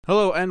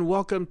Hello and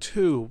welcome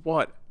to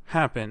What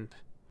Happened.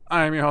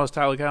 I am your host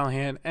Tyler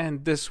Callahan,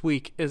 and this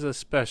week is a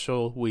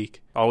special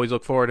week. I always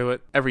look forward to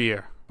it every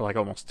year. For like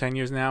almost 10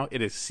 years now,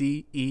 it is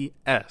CES.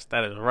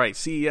 That is right,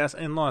 CES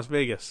in Las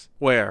Vegas,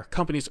 where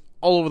companies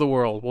all over the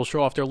world will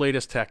show off their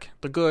latest tech,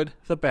 the good,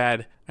 the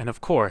bad, and of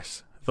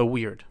course, the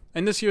weird.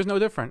 And this year is no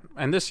different.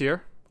 And this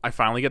year, I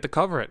finally get to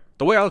cover it.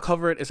 The way I'll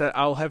cover it is that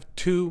I'll have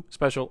two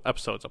special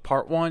episodes, a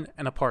part 1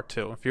 and a part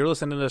 2. If you're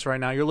listening to this right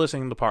now, you're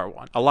listening to part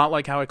 1. A lot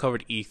like how I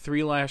covered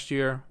E3 last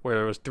year, where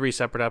there was 3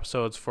 separate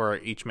episodes for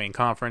each main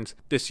conference.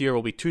 This year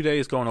will be 2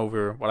 days going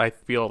over what I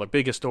feel are the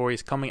biggest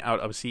stories coming out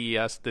of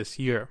CES this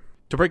year.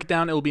 To break it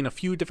down, it'll be in a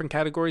few different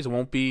categories. It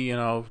won't be,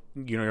 your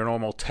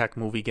normal tech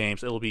movie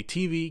games. It'll be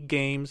TV,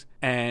 games,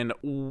 and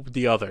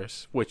the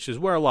others, which is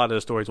where a lot of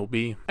the stories will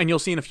be. And you'll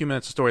see in a few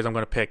minutes the stories I'm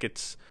going to pick.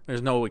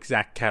 There's no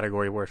exact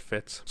category where it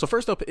fits. So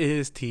first up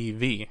is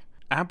TV.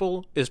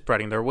 Apple is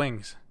spreading their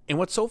wings. And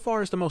what so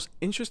far is the most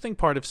interesting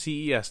part of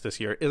CES this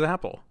year is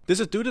Apple. This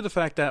is due to the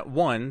fact that,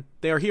 one,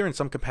 they are here in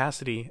some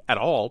capacity at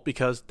all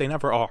because they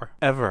never are,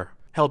 ever.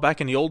 Hell,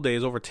 back in the old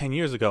days, over 10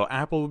 years ago,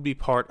 Apple would be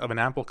part of an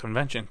Apple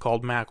convention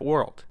called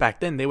Macworld. Back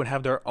then, they would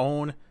have their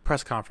own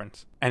press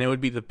conference, and it would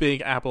be the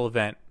big Apple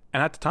event.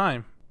 And at the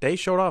time, they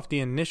showed off the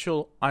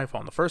initial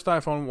iPhone. The first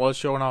iPhone was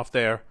shown off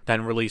there,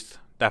 then released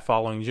that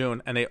following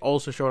June, and they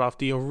also showed off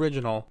the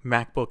original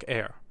MacBook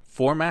Air.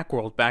 For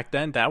Macworld, back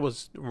then, that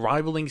was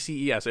rivaling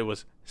CES. It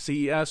was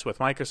CES with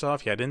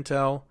Microsoft, you had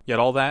Intel, you had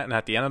all that, and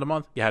at the end of the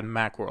month, you had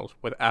Macworld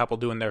with Apple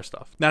doing their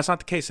stuff. That's not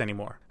the case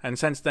anymore. And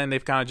since then,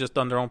 they've kind of just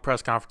done their own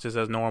press conferences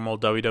as normal,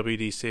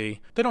 WWDC.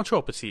 They don't show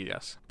up at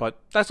CES. But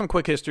that's some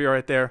quick history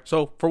right there.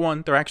 So, for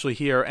one, they're actually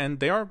here, and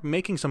they are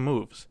making some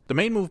moves. The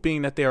main move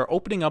being that they are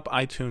opening up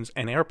iTunes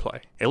and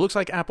AirPlay. It looks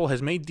like Apple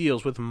has made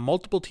deals with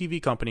multiple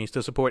TV companies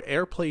to support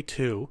AirPlay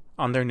 2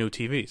 on their new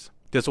TVs.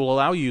 This will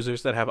allow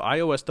users that have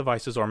iOS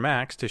devices or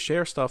Macs to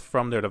share stuff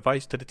from their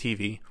device to the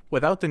TV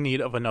without the need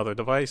of another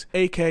device,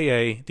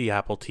 aka the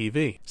Apple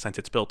TV. Since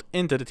it's built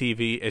into the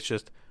TV, it's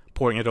just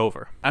porting it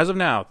over. As of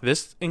now,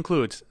 this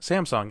includes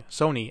Samsung,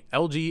 Sony,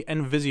 LG,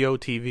 and Vizio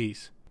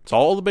TVs. So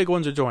all the big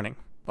ones are joining.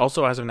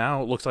 Also, as of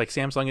now, it looks like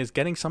Samsung is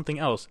getting something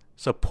else,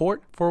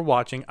 support for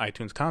watching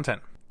iTunes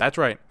content. That's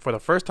right, for the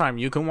first time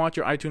you can watch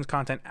your iTunes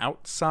content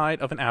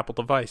outside of an Apple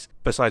device,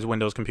 besides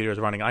Windows computers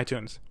running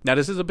iTunes. Now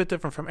this is a bit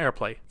different from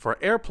AirPlay. For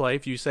AirPlay,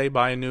 if you say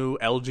buy a new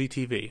LG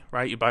TV,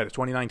 right, you buy the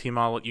 2019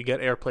 model, you get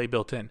AirPlay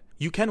built in.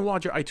 You can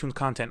watch your iTunes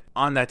content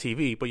on that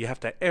TV, but you have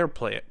to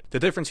AirPlay it. The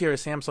difference here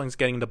is Samsung's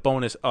getting the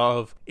bonus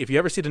of, if you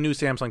ever see the new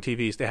Samsung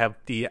TVs, they have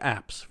the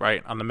apps,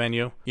 right, on the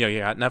menu. You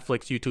got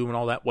Netflix, YouTube, and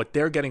all that. What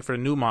they're getting for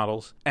the new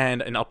models,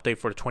 and an update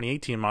for the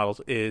 2018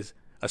 models, is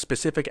a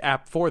specific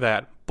app for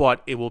that,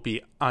 but it will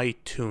be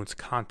iTunes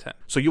content.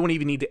 So you won't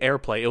even need to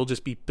AirPlay. It'll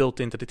just be built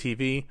into the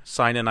TV,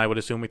 sign in, I would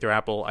assume, with your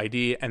Apple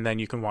ID, and then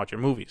you can watch your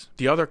movies.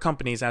 The other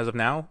companies, as of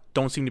now,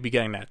 don't seem to be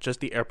getting that,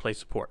 just the AirPlay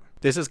support.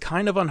 This is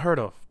kind of unheard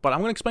of, but I'm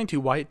going to explain to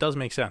you why it does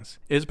make sense.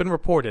 It has been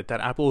reported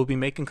that Apple will be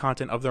making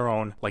content of their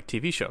own, like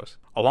TV shows.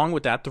 Along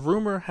with that, the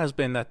rumor has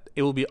been that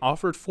it will be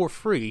offered for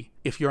free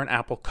if you're an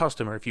Apple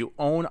customer. If you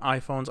own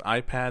iPhones,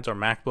 iPads, or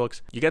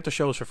MacBooks, you get the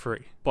shows for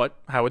free. But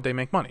how would they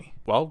make money?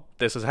 Well,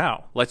 this is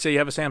how. Let's say you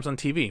have a Samsung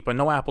TV, but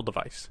no Apple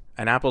device.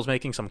 And Apple's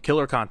making some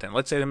killer content.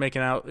 Let's say they're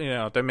making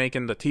they're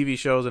making the TV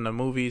shows and the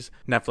movies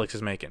Netflix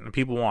is making, and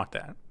people want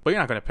that. But you're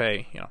not going to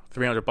pay,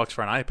 $300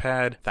 for an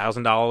iPad,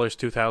 $1,000,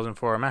 $2,000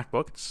 for a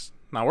MacBook. It's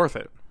not worth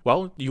it.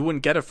 Well, you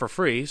wouldn't get it for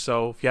free,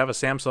 so if you have a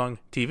Samsung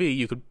TV,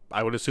 you could,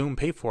 I would assume,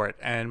 pay for it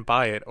and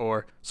buy it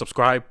or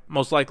subscribe,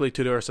 most likely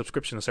to their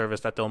subscription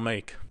service that they'll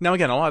make. Now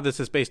again, a lot of this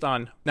is based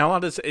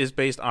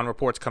on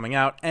reports coming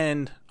out,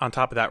 and on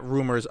top of that,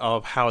 rumors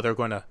of how they're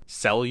going to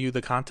sell you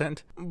the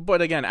content.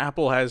 But again,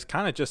 Apple has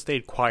kind of just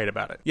stayed quiet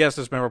about it. Yes,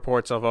 there's been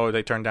reports of,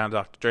 they turned down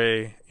Dr.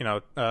 Dre,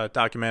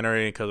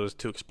 documentary because it was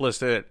too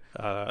explicit.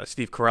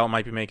 Steve Carell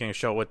might be making a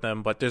show with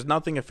them, but there's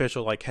nothing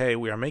official like, hey,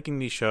 we are making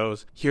these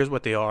shows, here's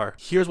what they are,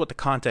 here's what the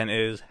content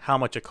is, how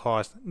much it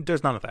costs.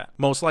 There's none of that.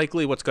 Most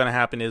likely what's going to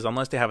happen is,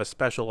 unless they have a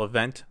special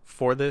event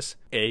for this,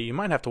 you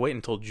might have to wait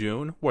until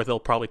June, where they'll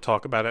probably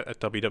talk about it at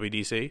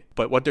WWDC.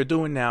 But what they're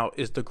doing now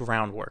is the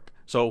groundwork.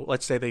 So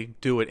let's say they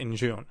do it in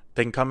June.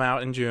 They can come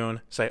out in June,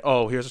 say,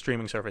 here's a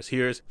streaming service,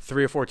 here's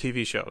 3 or 4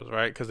 TV shows,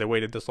 right, because they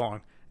waited this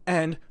long.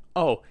 And,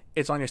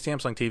 it's on your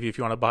Samsung TV if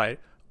you want to buy it.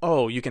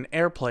 You can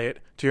AirPlay it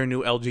to your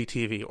new LG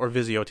TV or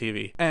Vizio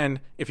TV. And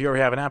if you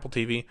already have an Apple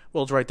TV,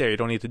 well, it's right there. You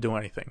don't need to do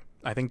anything.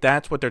 I think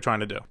that's what they're trying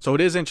to do. So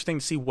it is interesting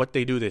to see what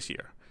they do this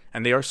year.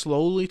 And they are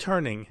slowly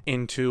turning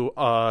into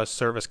a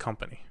service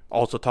company.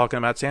 Also talking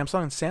about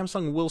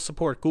Samsung will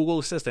support Google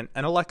Assistant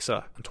and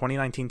Alexa on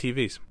 2019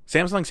 TVs.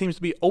 Samsung seems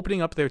to be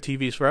opening up their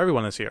TVs for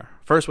everyone this year.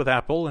 First with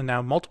Apple, and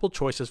now multiple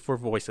choices for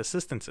voice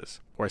assistants.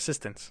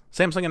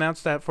 Samsung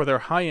announced that for their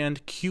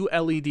high-end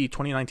QLED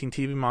 2019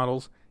 TV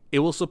models, it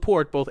will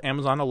support both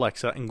Amazon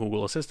Alexa and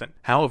Google Assistant.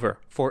 However,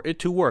 for it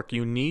to work,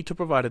 you need to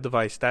provide a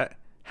device that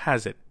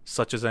has it,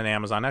 such as an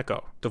Amazon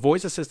Echo. The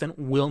voice assistant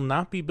will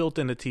not be built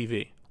in the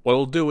TV. What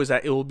it'll do is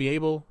that it will be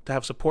able to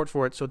have support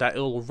for it so that it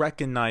will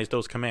recognize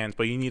those commands,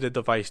 but you need a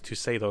device to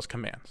say those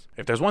commands.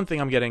 If there's one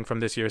thing I'm getting from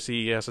this year's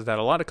CES is that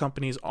a lot of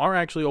companies are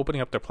actually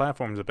opening up their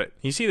platforms a bit.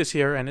 You see this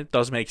here, and it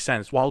does make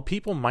sense. While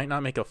people might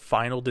not make a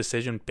final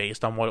decision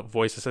based on what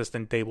voice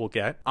assistant they will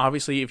get,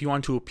 obviously if you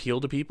want to appeal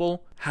to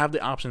people, have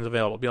the options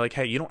available. Be like,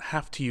 hey, you don't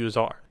have to use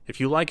R. If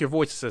you like your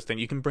voice assistant,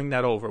 you can bring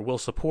that over. We'll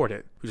support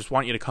it. We just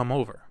want you to come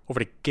over. Over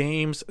to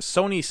games,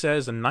 Sony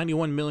says the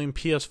 91 million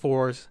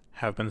PS4s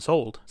have been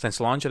sold. Since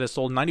launch, it has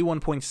sold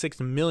 91.6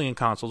 million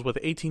consoles, with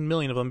 18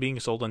 million of them being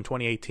sold in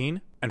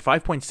 2018, and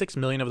 5.6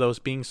 million of those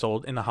being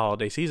sold in the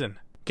holiday season.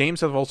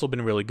 Games have also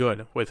been really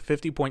good, with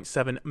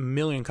 50.7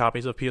 million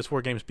copies of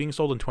PS4 games being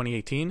sold in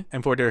 2018,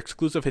 and for their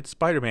exclusive hit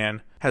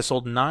Spider-Man, has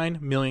sold 9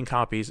 million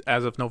copies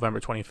as of November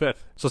 25th.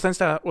 So since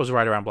that was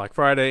right around Black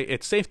Friday,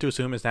 it's safe to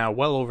assume it's now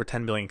well over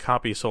 10 million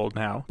copies sold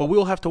now, but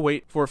we'll have to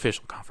wait for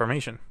official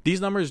confirmation.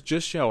 These numbers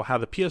just show how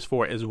the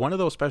PS4 is one of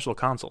those special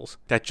consoles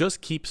that just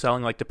keep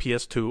selling like the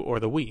PS2 or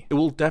the Wii. It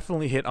will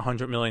definitely hit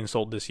 100 million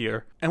sold this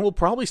year, and will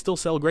probably still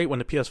sell great when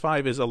the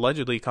PS5 is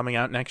allegedly coming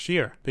out next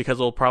year, because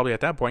it'll probably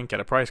at that point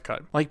get a price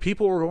cut. Like,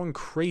 people were going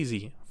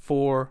crazy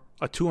for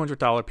a $200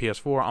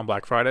 PS4 on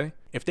Black Friday.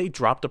 If they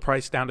drop the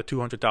price down to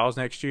 $200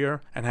 next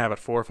year and have it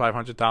 $400 or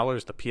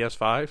 $500 the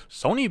PS5,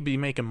 Sony would be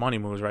making money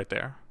moves right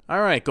there.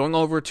 Alright, going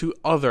over to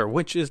other,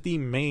 which is the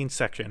main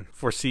section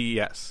for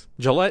CES.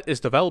 Gillette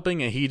is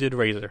developing a heated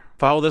razor.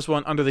 Follow this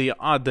one under the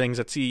odd things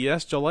at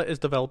CES. Gillette is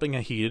developing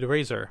a heated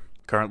razor.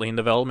 Currently in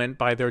development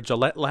by their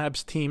Gillette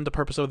Labs team, the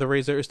purpose of the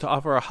razor is to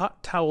offer a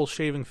hot towel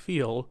shaving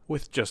feel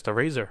with just a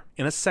razor.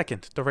 In a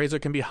second, the razor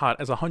can be hot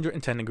as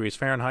 110 degrees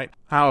Fahrenheit.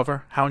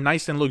 However, how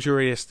nice and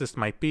luxurious this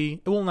might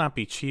be, it will not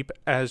be cheap,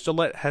 as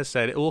Gillette has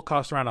said it will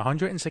cost around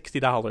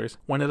 $160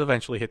 when it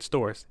eventually hits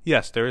stores.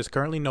 Yes, there is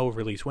currently no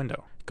release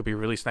window. It could be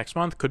released next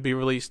month, could be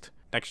released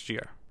next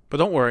year. But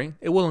don't worry,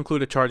 it will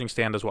include a charging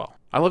stand as well.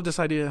 I love this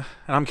idea,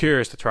 and I'm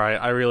curious to try it.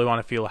 I really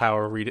want to feel how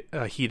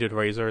a heated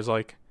razor is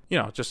like. You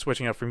know, just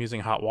switching up from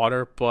using hot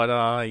water. But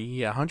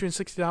yeah,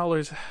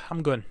 $160,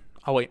 I'm good.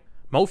 I'll wait.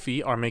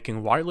 Mophie are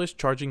making wireless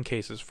charging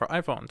cases for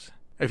iPhones.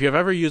 If you've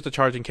ever used a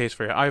charging case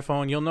for your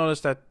iPhone, you'll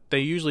notice that they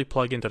usually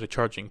plug into the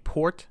charging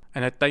port,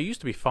 and that used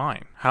to be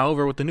fine.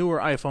 However, with the newer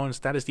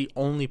iPhones, that is the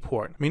only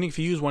port, meaning if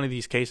you use one of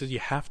these cases, you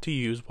have to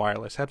use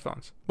wireless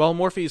headphones. Well,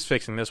 Mophie is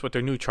fixing this with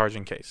their new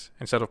charging case.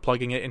 Instead of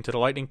plugging it into the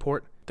lightning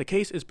port, the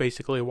case is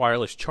basically a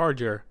wireless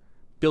charger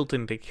built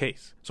into the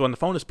case. So when the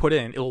phone is put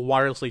in, it will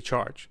wirelessly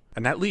charge,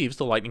 and that leaves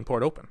the lightning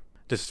port open.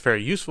 This is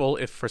very useful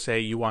if, for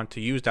say, you want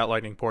to use that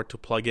lightning port to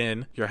plug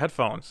in your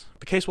headphones.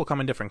 The case will come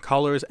in different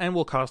colors and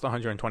will cost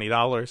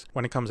 $120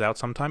 when it comes out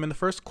sometime in the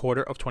first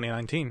quarter of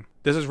 2019.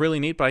 This is really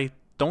neat, but I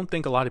don't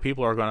think a lot of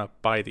people are going to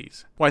buy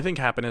these. What I think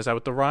happened is that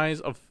with the rise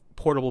of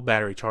portable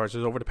battery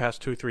chargers over the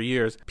past 2-3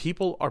 years,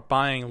 people are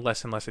buying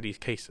less and less of these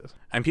cases.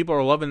 And people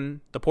are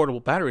loving the portable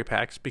battery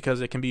packs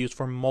because it can be used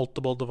for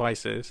multiple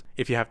devices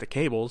if you have the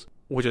cables,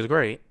 which is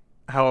great.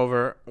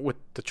 However, with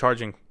the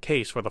charging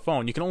case for the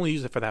phone, you can only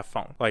use it for that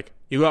phone. Like,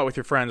 you go out with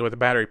your friends with a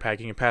battery pack,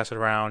 you can pass it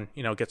around,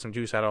 you know, get some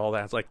juice out of all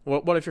that. It's like,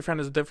 what if your friend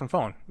has a different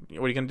phone?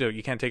 What are you going to do?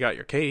 You can't take out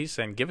your case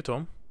and give it to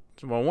them.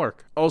 It won't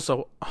work.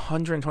 Also,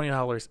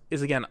 $120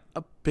 is, again,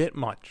 a bit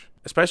much,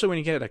 especially when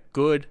you get a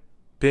good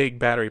big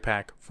battery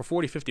pack for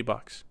 $40-50. I'm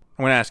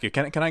going to ask you,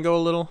 can I go a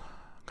little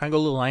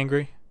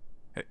angry?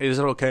 Is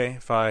it okay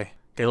if I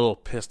get a little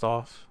pissed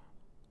off?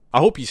 I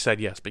hope you said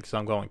yes, because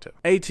I'm going to.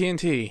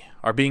 AT&T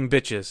are being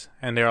bitches,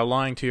 and they are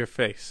lying to your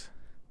face.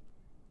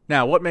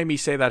 Now, what made me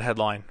say that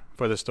headline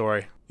for this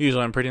story?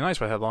 Usually I'm pretty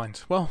nice with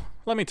headlines. Well,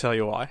 let me tell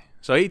you why.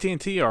 So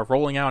AT&T are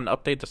rolling out an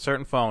update to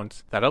certain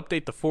phones that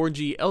update the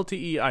 4G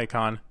LTE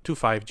icon to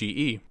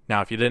 5GE.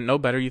 Now, if you didn't know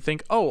better, you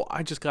think, oh,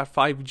 I just got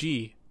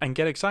 5G, and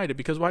get excited,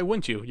 because why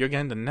wouldn't you? You're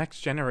getting the next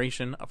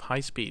generation of high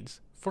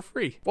speeds for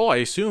free. Well, I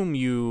assume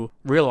you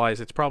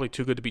realize it's probably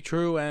too good to be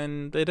true,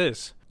 and it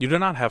is. You do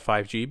not have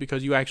 5G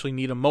because you actually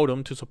need a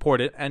modem to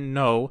support it, and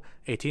no,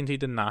 AT&T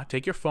did not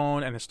take your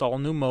phone and install a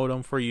new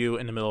modem for you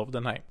in the middle of the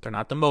night. They're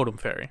not the modem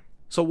fairy.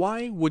 So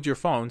why would your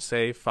phone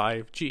say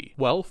 5G?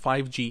 Well,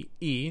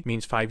 5GE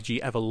means 5G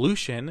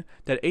evolution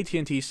that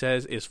AT&T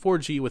says is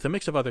 4G with a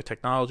mix of other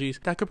technologies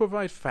that could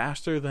provide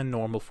faster than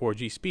normal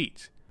 4G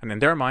speeds. And in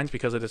their minds,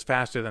 because it is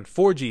faster than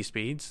 4G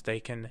speeds,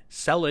 they can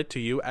sell it to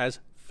you as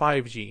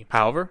 5G.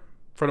 However,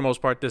 for the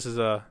most part, this is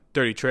a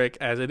dirty trick,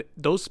 as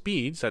those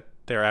speeds that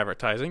they're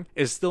advertising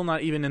is still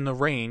not even in the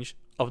range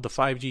of the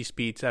 5G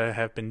speeds that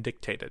have been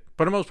dictated.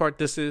 For the most part,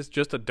 this is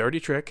just a dirty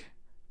trick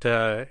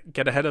to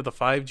get ahead of the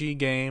 5G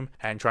game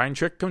and try and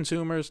trick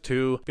consumers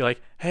to be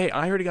like, hey,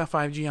 I already got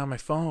 5G on my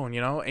phone,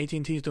 you know,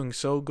 AT&T is doing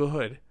so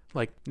good.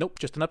 Like, nope,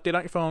 just an update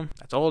on your phone.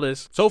 That's all it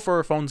is. So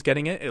for phones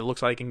getting it, it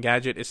looks like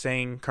Engadget is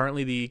saying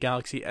currently the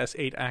Galaxy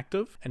S8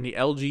 Active and the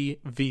LG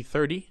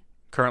V30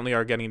 currently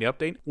are getting the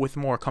update, with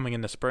more coming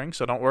in the spring,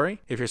 so don't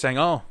worry. If you're saying,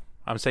 oh,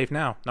 I'm safe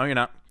now. No, you're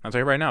not. I'll tell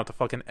you right now, if the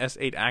fucking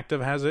S8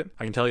 Active has it,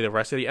 I can tell you the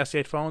rest of the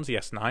S8 phones, the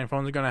S9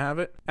 phones are going to have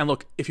it. And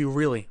look, if you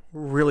really,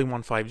 really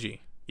want 5G,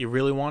 you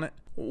really want it,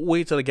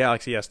 wait till the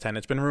Galaxy S10.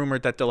 It's been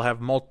rumored that they'll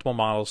have multiple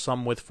models,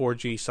 some with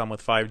 4G, some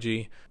with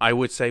 5G. I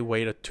would say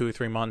wait 2 or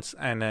 3 months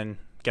and then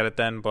get it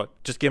then, but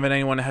just giving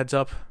anyone a heads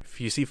up,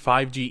 if you see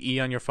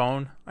 5GE on your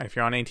phone, if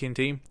you're on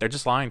AT&T, they're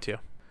just lying to you.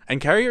 And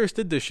carriers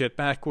did this shit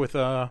back in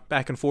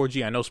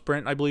 4G. I know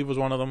Sprint, I believe, was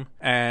one of them.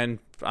 And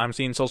I'm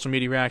seeing social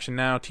media reaction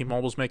now.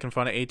 T-Mobile's making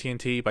fun of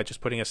AT&T by just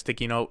putting a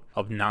sticky note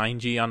of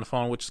 9G on the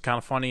phone, which is kind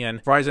of funny.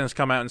 And Verizon has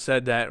come out and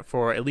said that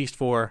at least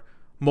for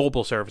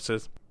mobile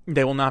services,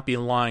 they will not be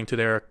lying to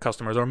their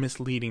customers or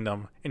misleading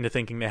them into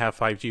thinking they have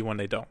 5G when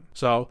they don't.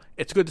 So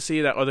it's good to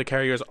see that other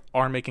carriers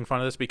are making fun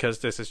of this because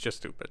this is just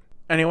stupid.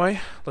 Anyway,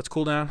 let's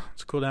cool down.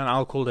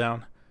 I'll cool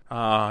down.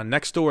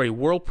 Next story.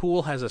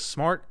 Whirlpool has a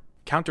smart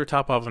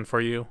countertop oven for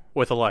you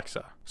with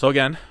Alexa. So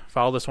again,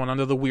 follow this one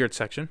under the weird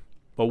section.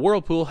 But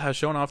Whirlpool has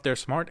shown off their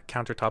smart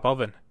countertop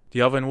oven.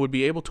 The oven would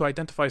be able to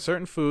identify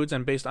certain foods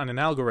and, based on an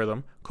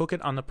algorithm, cook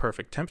it on the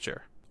perfect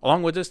temperature.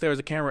 Along with this, there is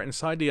a camera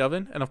inside the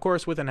oven, and of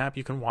course with an app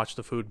you can watch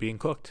the food being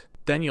cooked.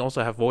 Then you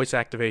also have voice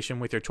activation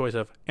with your choice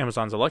of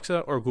Amazon's Alexa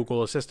or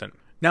Google Assistant.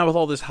 Now with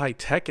all this high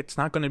tech, it's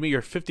not going to be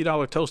your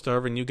 $50 toaster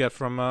oven you get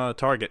from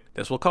Target.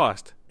 This will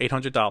cost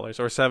 $800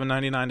 or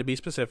 $799 to be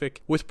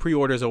specific, with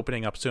pre-orders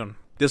opening up soon.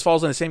 This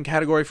falls in the same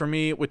category for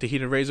me with the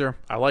heated razor.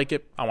 I like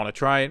it. I want to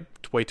try it.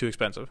 It's way too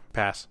expensive.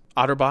 Pass.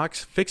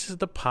 OtterBox fixes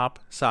the pop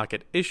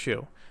socket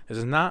issue. This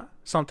is not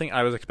something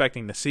I was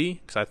expecting to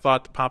see because I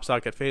thought the pop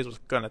socket phase was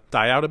going to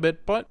die out a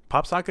bit, but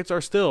pop sockets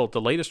are still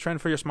the latest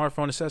trend for your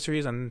smartphone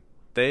accessories, and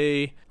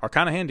they are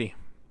kind of handy.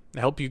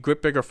 They help you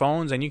grip bigger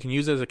phones, and you can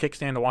use it as a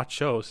kickstand to watch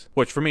shows,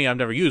 which for me, I've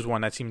never used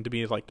one. That seemed to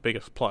be like the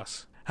biggest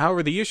plus.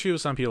 However, the issue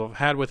some people have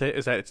had with it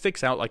is that it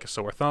sticks out like a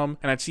sore thumb,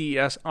 and at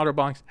CES,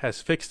 OtterBox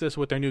has fixed this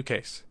with their new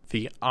case.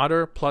 The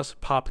Otter Plus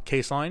Pop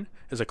case line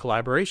is a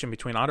collaboration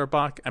between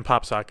OtterBox and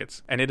Pop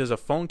Sockets, and it is a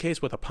phone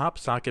case with a pop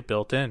socket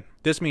built in.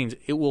 This means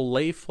it will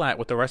lay flat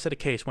with the rest of the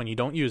case when you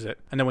don't use it,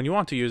 and then when you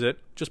want to use it,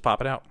 just pop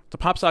it out. The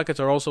pop sockets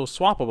are also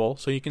swappable,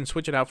 so you can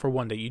switch it out for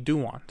one that you do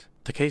want.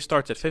 The case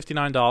starts at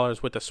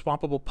 $59 with the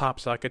swappable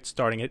pop socket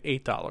starting at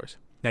 $8.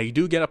 Now, you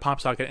do get a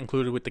pop socket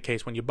included with the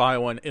case. When you buy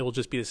one, it will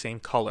just be the same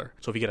color.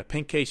 So if you get a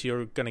pink case,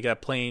 you're going to get a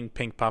plain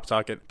pink pop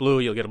socket. Blue,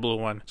 you'll get a blue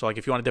one. So like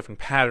if you want a different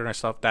pattern or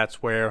stuff,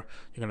 that's where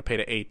you're going to pay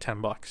the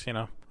 $8-10, you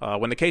know.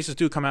 When the cases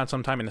do come out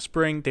sometime in the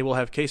spring, they will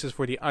have cases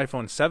for the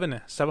iPhone 7,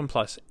 7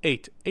 Plus,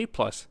 8, 8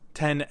 Plus,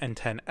 10, and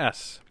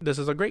 10s. This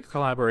is a great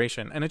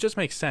collaboration, and it just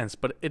makes sense,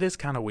 but it is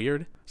kind of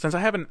weird. Since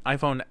I have an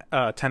iPhone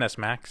 10s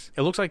Max,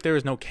 it looks like there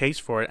is no case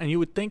for it, and you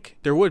would think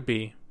there would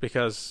be,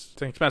 because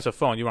it's an expensive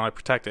phone, you want to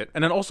protect it.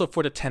 And then also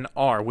for the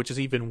 10R, which is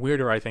even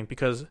weirder, I think,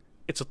 because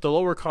it's the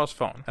lower cost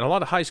phone. And a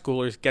lot of high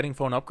schoolers getting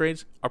phone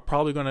upgrades are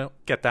probably going to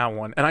get that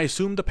one. And I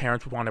assume the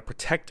parents would want to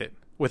protect it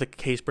with a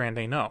case brand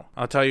they know.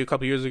 I'll tell you, a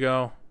couple years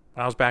ago,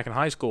 when I was back in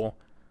high school,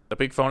 the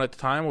big phone at the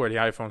time were the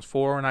iPhones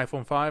 4 and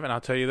iPhone 5. And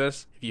I'll tell you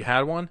this, if you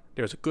had one,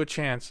 there's a good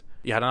chance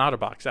you had an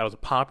OtterBox. That was a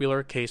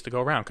popular case to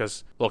go around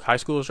because, look, high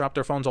schoolers drop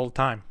their phones all the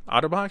time.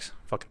 OtterBox?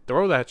 Fucking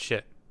throw that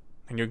shit.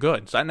 And you're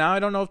good. So now I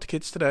don't know if the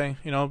kids today,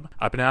 you know,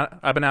 I've been out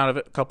of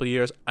it a couple of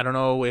years. I don't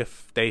know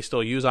if they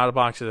still use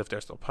OtterBoxes, if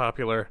they're still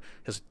popular.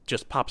 Is it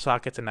just pop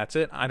sockets and that's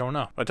it? I don't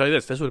know. But I'll tell you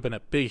this would have been a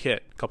big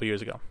hit a couple of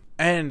years ago.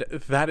 And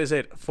that is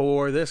it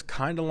for this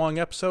kind of long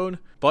episode.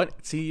 But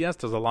at CES,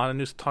 there's a lot of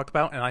news to talk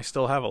about, and I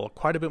still have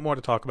quite a bit more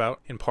to talk about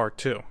in part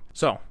 2.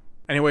 So,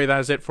 anyway, that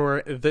is it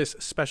for this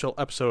special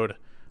episode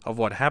of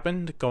What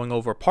Happened, going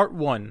over part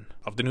 1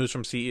 of the news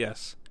from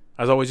CES.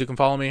 As always, you can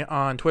follow me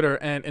on Twitter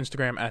and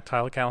Instagram at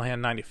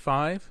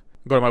TylerCallahan95.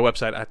 Go to my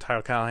website at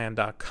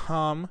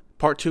TylerCallahan.com.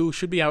 Part 2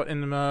 should be out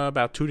in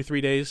about 2 to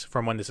 3 days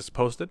from when this is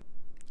posted.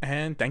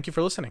 And thank you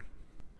for listening.